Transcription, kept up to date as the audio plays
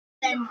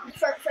And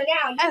for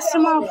now,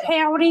 SML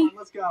parody.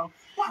 Let's go.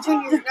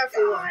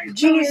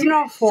 Junior's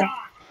not for.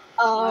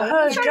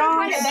 Try to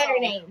find a better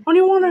name. What do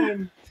you want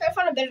to? Try to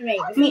find a better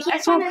name. Me,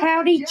 SML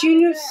parody,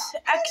 Junior's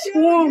X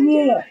War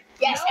War.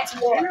 Yes, that's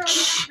war. What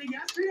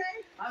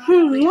do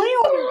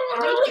you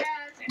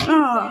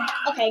want?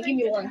 Okay, give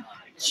me one.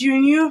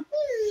 Junior.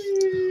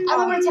 I'm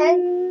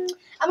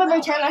gonna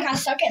pretend like I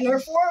suck at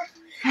Nerf War,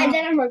 and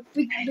then I'm gonna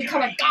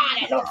become a god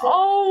at Nerf War.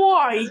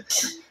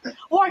 Alright.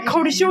 Alright,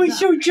 Cody, should we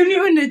show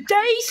Junior in the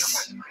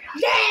days?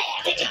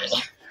 Yeah!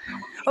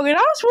 Okay, that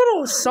was a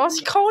little sus,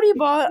 Cody,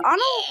 but I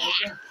know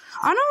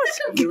it's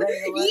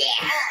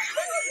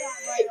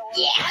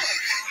Yeah!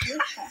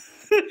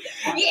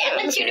 Yeah,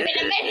 let's shoot him in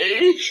the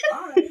face.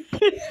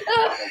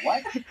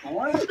 Let's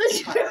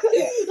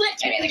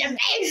shoot him in the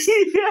face.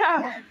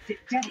 Yeah.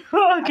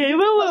 Okay,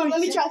 Let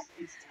me try.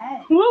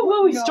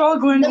 What we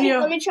struggling here?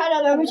 Let me try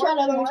that. Let me try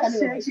that.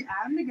 You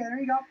add them together,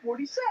 you got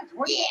 46.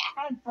 Where's the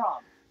 10 from?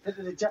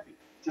 Jeffy,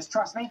 just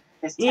trust me.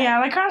 It's 10. Yeah,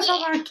 like I was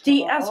like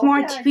the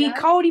SYTP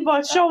Cody,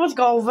 but sure, let's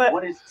go with it.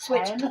 What is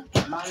 10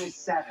 minus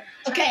 7?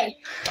 Okay.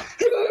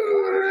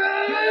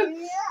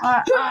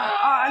 I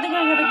think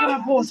I'm gonna get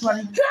my balls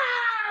running.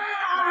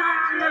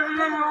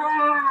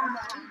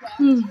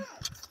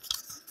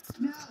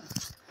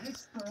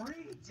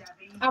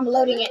 I'm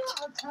loading it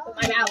with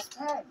my mouth.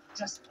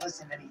 Just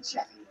listen to me,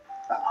 Jeffy.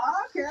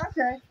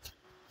 Okay.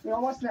 You know,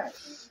 what's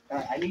next?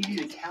 Alright, I need you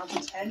to count to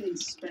 10 in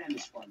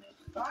Spanish for me.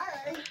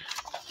 Alright.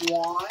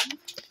 1,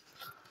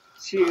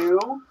 2,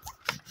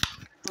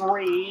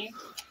 3,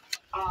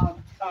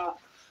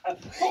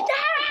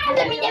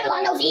 Let me nibble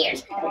on those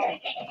ears.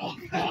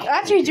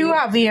 Actually, do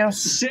have ears.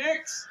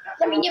 6.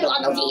 Let me nibble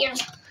on those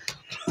ears.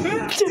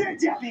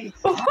 Jeffy,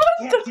 What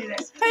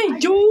the? Hey,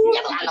 dude.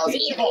 Nibble on those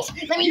ears.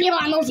 Let me nibble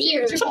on those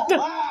ears.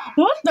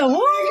 What the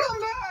what?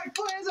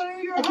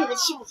 Okay,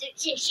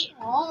 shit.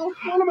 What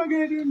am I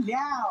gonna do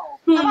now?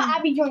 How about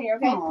I be Junior,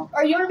 okay?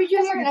 Or you want to be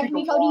Junior and I can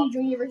be Cody,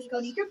 Junior versus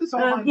Cody?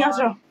 Yeah,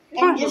 sure.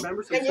 And just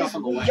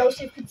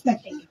Joseph can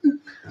spectate.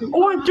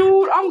 Oh,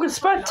 dude, I'm gonna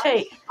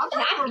spectate.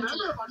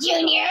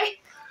 Junior.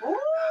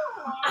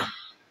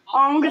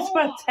 I'm gonna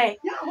spectate.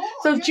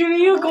 So, Junior,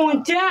 you're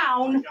going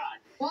down.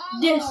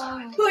 This.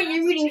 Who are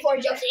you rooting for,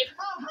 Joseph?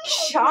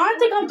 I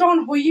think I'm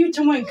going for you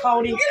to win,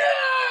 Cody.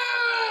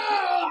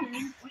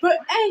 But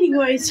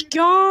anyways,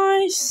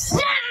 guys,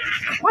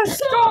 let's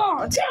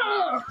start.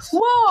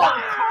 Whoa,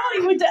 Cody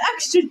with the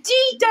extra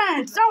D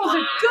dance. That was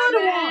a good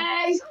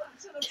one.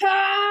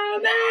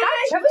 Come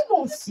That Kevin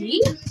won't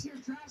see.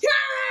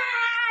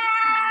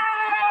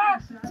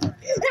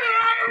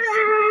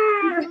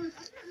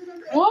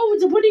 Whoa,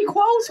 it's a pretty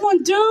close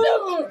one, dude.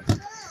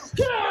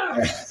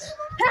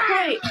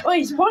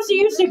 Wait, supposed to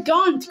use the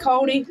guns,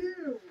 Cody.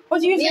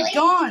 Supposed to use the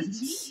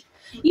guns.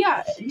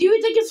 Yeah, do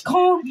you think it's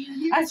called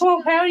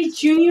SML Parody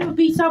Junior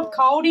beats up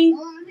Cody?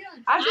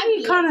 I think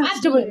it's kind of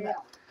stupid.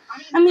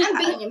 I'm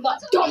beating him,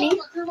 but dummy.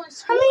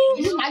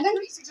 I'm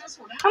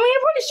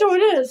pretty sure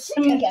it is.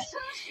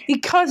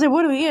 Because it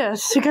really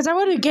is. Because I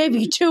would have gave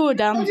you 2 of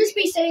them. We'll just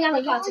be sitting on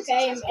the couch,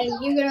 okay? And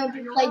you're gonna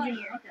play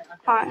Junior.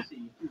 Alright.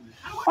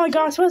 Alright,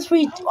 guys, let's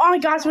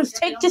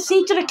take the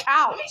seat to the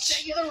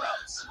couch.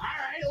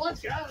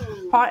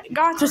 Alright,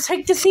 guys, let's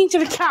take the seat to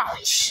the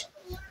couch.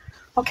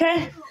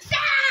 Okay?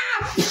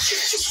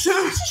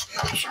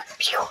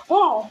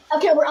 Whoa.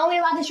 Okay, we're only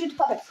allowed to shoot the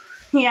puppets.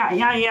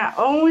 Yeah.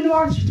 Only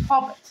watch the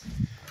puppets.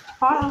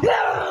 I'm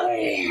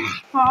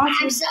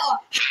so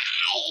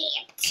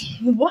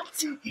hyped.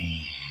 What?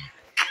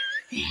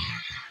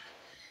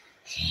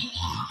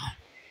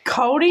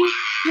 Cody,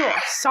 you're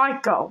a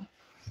psycho.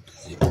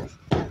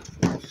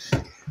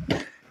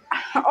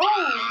 Oh.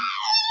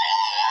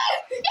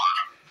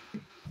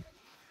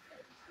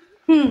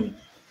 I think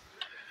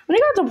I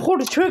have to pull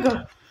the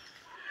trigger.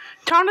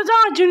 Count it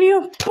down,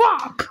 Junior.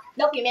 Pop.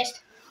 Nope, you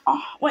missed.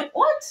 Oh, wait,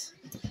 what?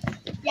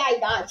 Yeah, you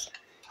dodged.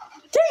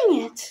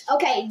 Dang it.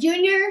 Okay,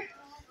 Junior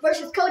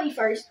versus Cody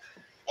first.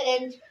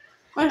 And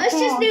then let's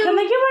just do... Can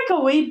they get like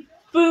a wave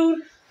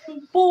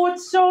board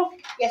so?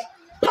 Yes.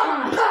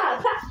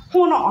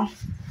 Hold on.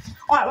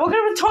 Alright, we're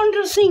gonna return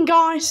to the scene,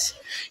 guys.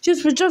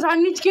 Just I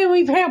need to get a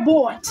repair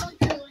board.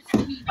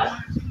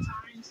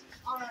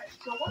 Alright,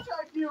 so what's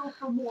our deal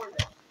for more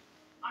then?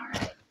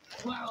 Alright,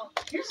 well,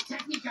 here's a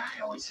technique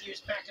I always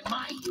used back in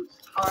my youth.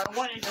 Alright,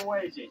 what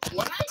is it?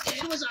 What I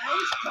did was I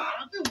always got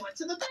up and went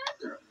to the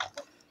bathroom.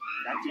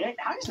 That's it?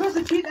 How are you supposed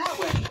to keep that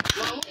way?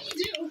 Well, what you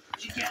do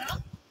is you get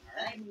up,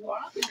 and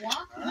walk, and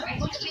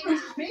look at the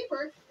person's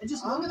paper, and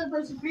just look at the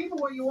person's paper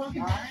while you're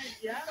walking. Alright,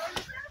 yeah.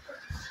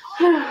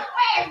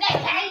 Where's the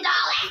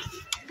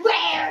 $10?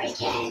 Where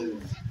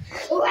again?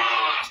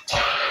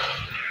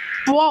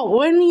 Whoa,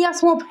 we're in the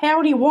SML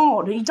Parody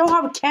world. You don't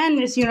have a can in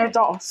this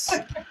universe.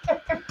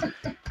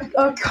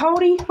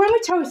 Cody, let me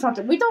tell you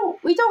something. We don't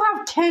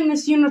have can in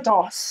this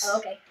universe. Oh,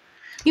 okay.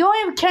 You only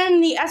have can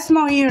in the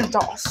SML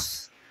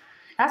universe.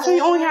 That's why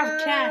you only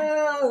have can.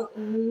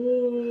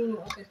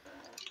 Okay.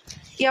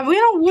 Yeah, we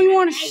don't really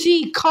want to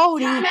see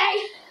Cody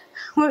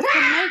with the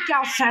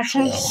makeout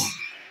sessions.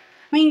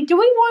 mean, do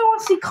we really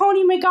want to see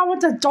Cody make out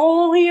with the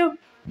doll here?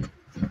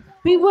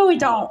 We really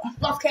don't.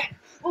 Left hand.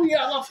 Oh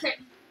yeah, left hand.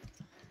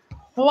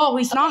 Whoa,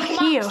 he's not Come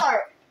on, here.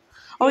 start.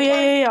 Oh,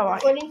 yeah. Right.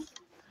 Recording.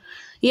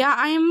 Yeah,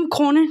 I am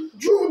Conan.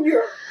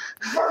 Junior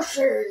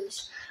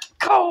versus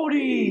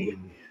Cody.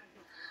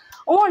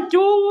 Alright,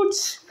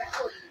 dudes.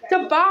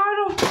 The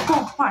battle.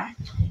 Oh, alright.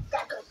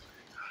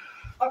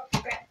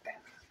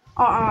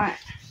 Alright.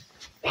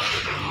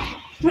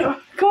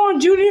 Come on,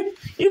 Junior.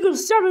 You can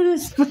settle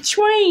this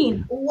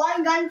between.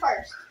 one gun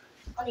first.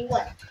 Only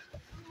one.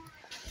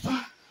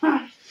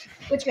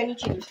 Which gun you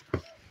choose?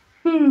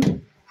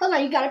 Hold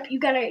on, you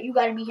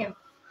gotta be him.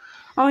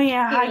 Oh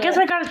yeah, I guess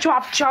I gotta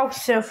drop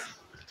Joseph.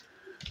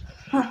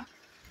 I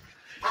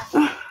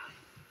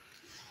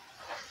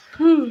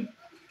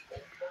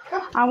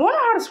wonder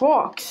how this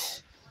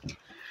works.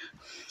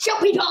 Show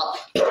me doll.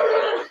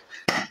 You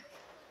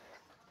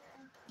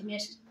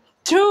missed.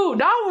 Dude,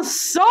 that was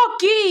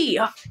sucky.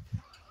 Come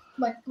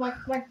on.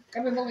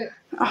 Grab a bullet.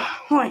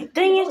 Wait,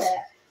 dang it.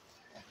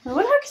 Where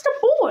the heck is the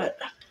bullet?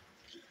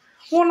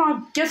 Well,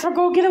 I guess I'll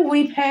go get a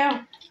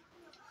repair.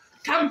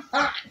 Come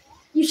on.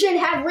 You should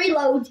have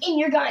reloads in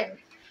your gun.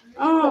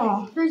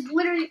 Oh. There's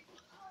literally.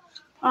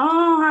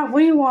 Oh, I have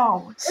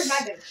reloads. Where's my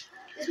gun?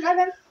 Is my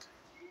gun?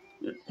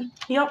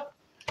 Yep.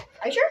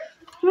 Are you sure?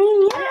 I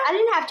mean, yeah. I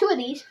didn't have two of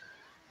these.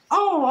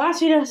 Oh,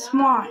 actually, that's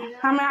mine.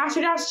 I mean,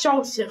 actually, that's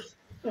Joseph.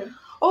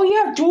 Oh,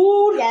 yeah,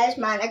 dude. Yeah, that's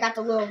mine. I got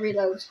the little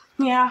reloads.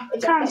 Yeah,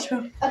 It's kind okay. of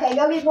true. Okay,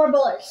 go get more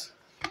bullets.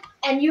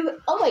 And you.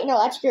 Oh wait, no,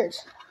 that's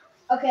yours.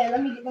 Okay,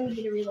 let me get a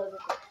reload real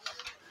quick.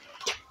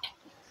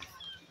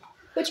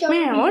 Which gun?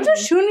 Man, we're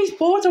just shooting these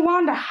bullets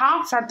around the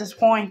house at this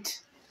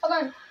point.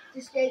 Hold on.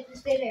 Just stay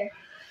there.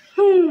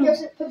 Put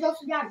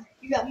Joseph down.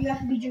 You have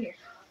to be Junior.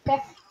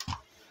 Okay.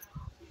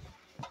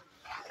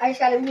 I just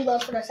gotta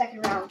reload for the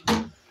second round.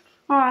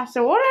 Alright,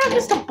 so what the heck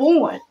is the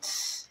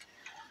bullets?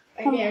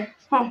 Right there.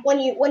 Huh. When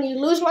you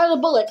lose one of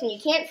the bullets and you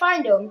can't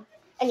find them,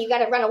 and you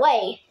gotta run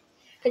away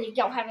because you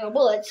don't have no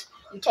bullets,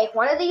 you take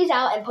one of these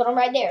out and put them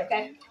right there.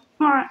 Okay.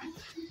 Alright.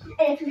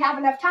 And if you have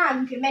enough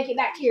time, you can make it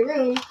back to your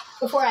room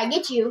before I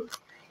get you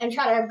and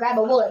try to grab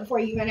a bullet before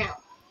you run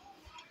out.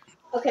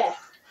 Okay.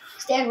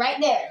 Stand right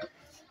there.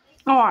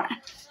 Alright.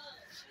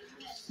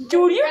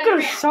 Dude, you're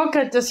gonna suck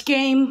at this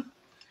game.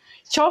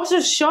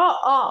 Joseph, shut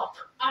up.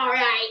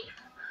 Alright.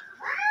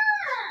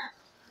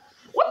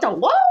 What the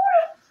world?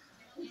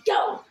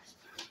 Go.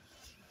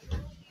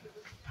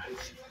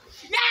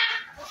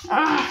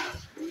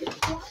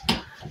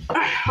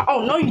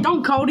 Oh, no, you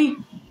don't, Cody.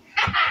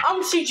 I'm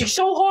gonna shoot you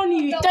so hard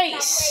in your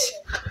face.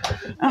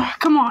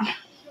 Come on.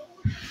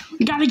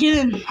 We gotta get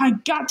in. I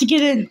got to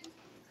get in.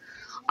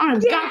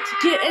 I've got to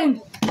get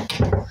in.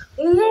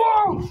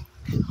 Whoa!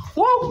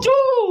 Whoa,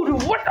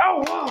 dude! What?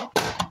 Oh, whoa!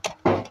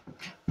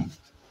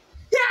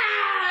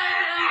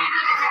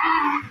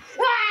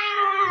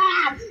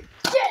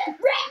 Get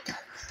wrecked.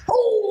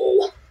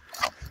 Oh.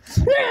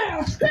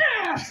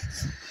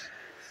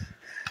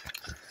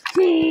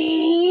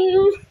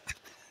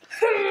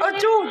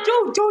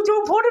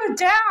 Dude, put him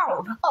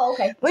down. Oh,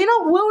 okay. We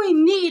don't really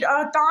need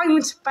a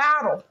diamonds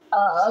battle.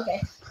 Oh,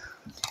 okay.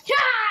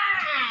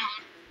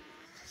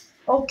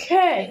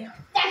 Okay.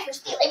 That's for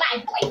stealing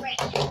my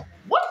boyfriend.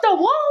 What the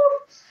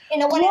world? In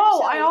the one Whoa,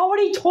 episode. I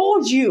already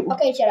told you.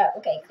 Okay, shut up.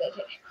 Okay. You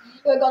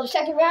wanna go to the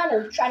second round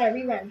or try to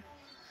rerun?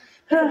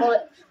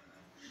 Bullet.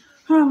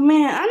 Oh,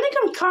 man, I think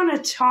I'm kind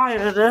of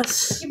tired of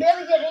this. You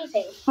barely did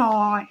anything.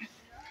 Alright.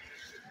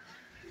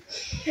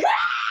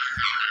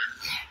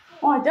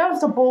 Alright, that was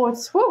the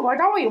bullets. Whew, I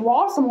thought we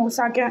lost them for a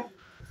second.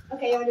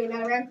 Okay, you wanna do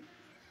another round?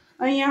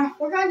 Yeah.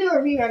 We're gonna do a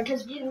rerun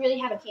because you didn't really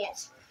have a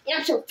chance. And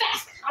I'm so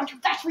fast. I'm too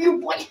fast for you,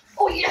 boy.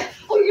 Oh yeah.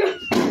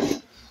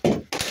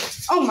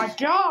 Oh my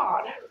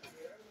god.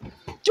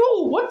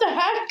 Dude, what the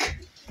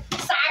heck?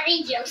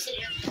 Sorry,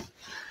 Joseph.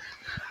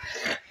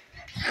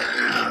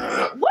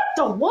 What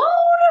the world?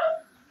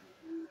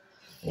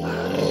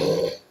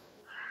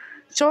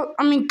 So,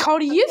 I mean,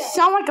 Cody, you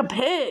sound like a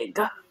pig.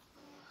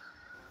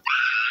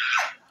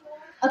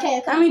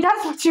 Okay. I mean,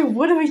 that's what you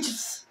literally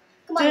just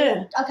Come on.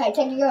 did. Okay,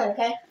 take your gun,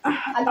 okay?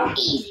 I go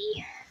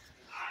easy.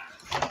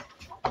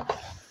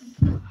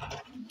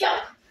 Go.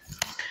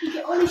 You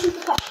can only shoot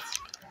the puppets.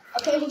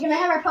 Okay, we're gonna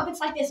have our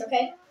puppets like this,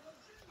 okay?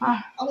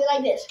 Only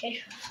like this,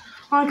 okay?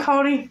 Hi,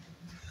 Cody.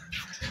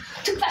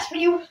 Too fast for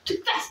you. Too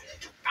fast.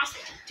 Too fast.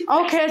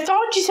 Okay, I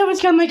thought you said it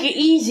was gonna make it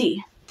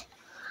easy.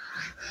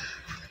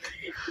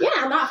 Yeah,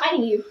 I'm not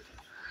fighting you.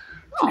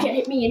 You can't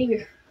hit me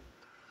anywhere.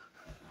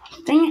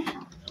 Dang it.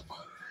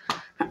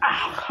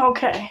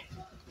 Okay.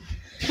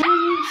 I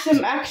need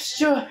some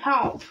extra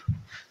help.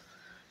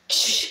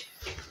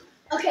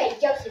 Okay,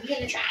 Joseph, you're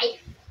gonna try.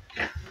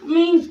 I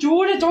mean,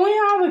 Jordan, don't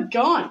you have a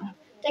gun?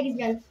 Take his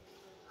gun.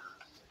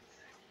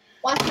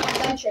 Watch my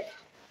gun trick.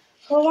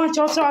 Hold on,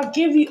 Joseph, I'll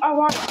give you the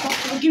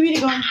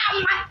gun. Ow,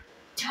 my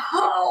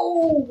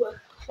toe!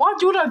 What,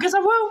 Jordan? I guess I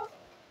will.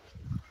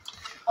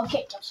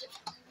 Okay, Joseph.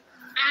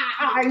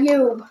 Are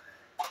you?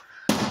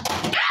 Ow,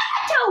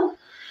 my toe!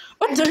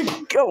 What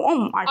the?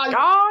 Oh my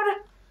god.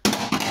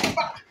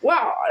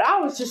 Wow, that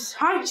was just,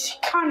 I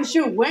just kind of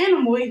shoot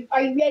randomly.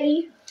 Are you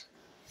ready?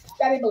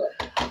 Grab your bullet.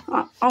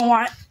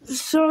 Alright,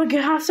 so I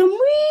can have some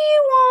wee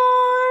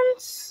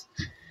ones.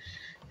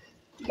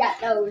 You got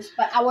those,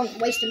 but I wouldn't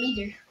waste them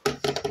either.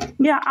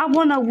 Yeah, I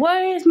want to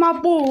waste my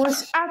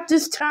bullets at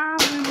this time,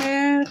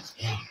 man.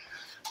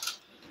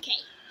 Okay,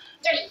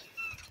 30.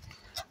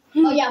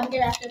 Oh yeah, we're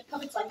gonna have to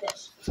puppets like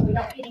this, so we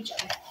don't hit each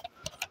other.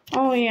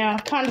 Oh yeah,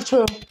 kind of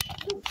true.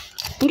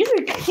 I guess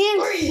we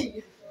can't.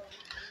 3,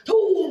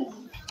 2,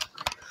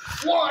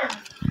 1,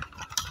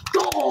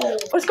 go!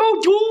 Let's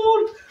go,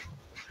 dude.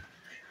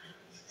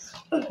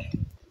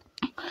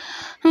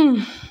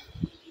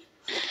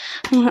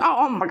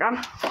 Oh my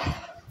god.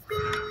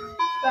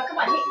 Bro, come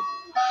on, hit me.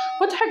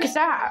 What the heck is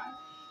that?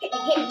 Hit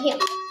me.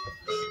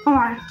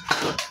 Alright.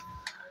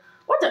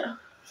 What the?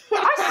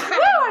 I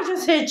swear I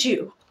just hit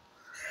you.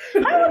 How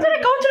did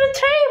I go to the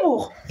table?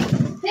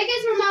 Pick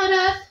his remote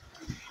up.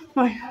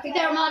 Wait. Pick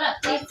that remote up,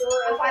 please.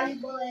 I'll find the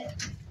bullet.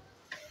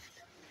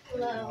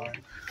 Hello.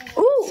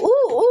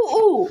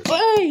 Ooh.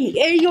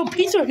 Hey, yo,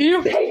 pizza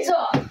here.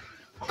 Pizza!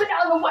 Put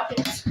down the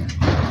weapons.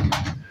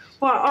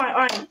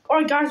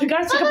 Alright, guys, we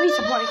gotta take a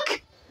pizza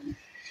break.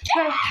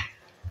 Okay.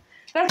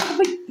 Let's take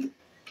a pizza.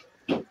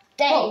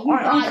 Dang, Oh, you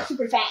alright. died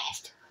super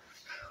fast.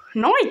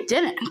 No, I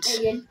didn't. Yeah,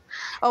 you did.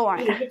 Oh, I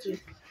alright. hit you.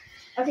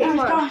 Okay, come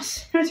on.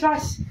 Here's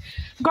guys.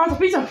 Got the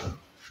pizza.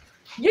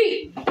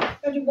 Yeet.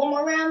 Gonna do one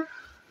more round?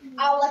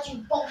 I'll let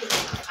you both of them.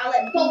 I'll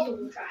let both of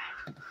them try.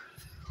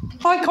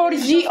 Hi, Cody.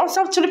 Eat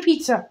ourselves to the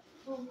pizza.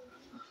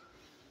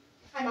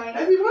 Hi, Mike.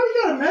 Hey, why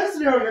you got a mess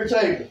there on your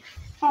table?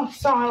 Oh,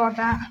 sorry about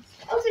that.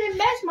 I was in a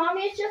mess,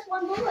 Mommy. It's just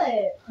one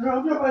bullet. No,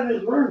 I'm not in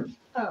this room.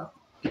 Oh.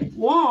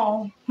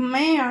 Whoa,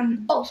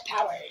 man. Both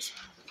powers.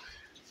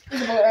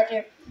 There's a bullet right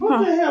there.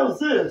 What the hell is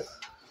this?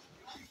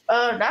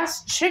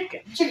 That's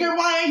chicken. Chicken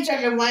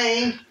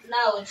wing.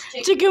 No, it's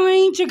chicken.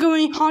 Chicken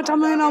wing, hot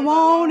tamale, I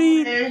want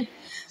it.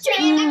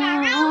 Chicken wing, I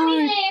want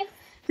it.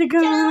 And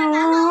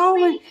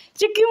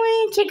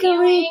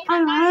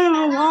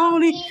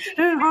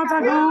hot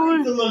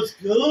tamale. It looks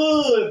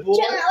good, boy.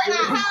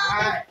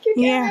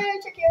 Yeah.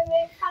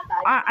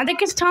 I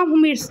think it's time for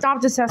me to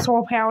stop this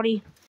SML parody.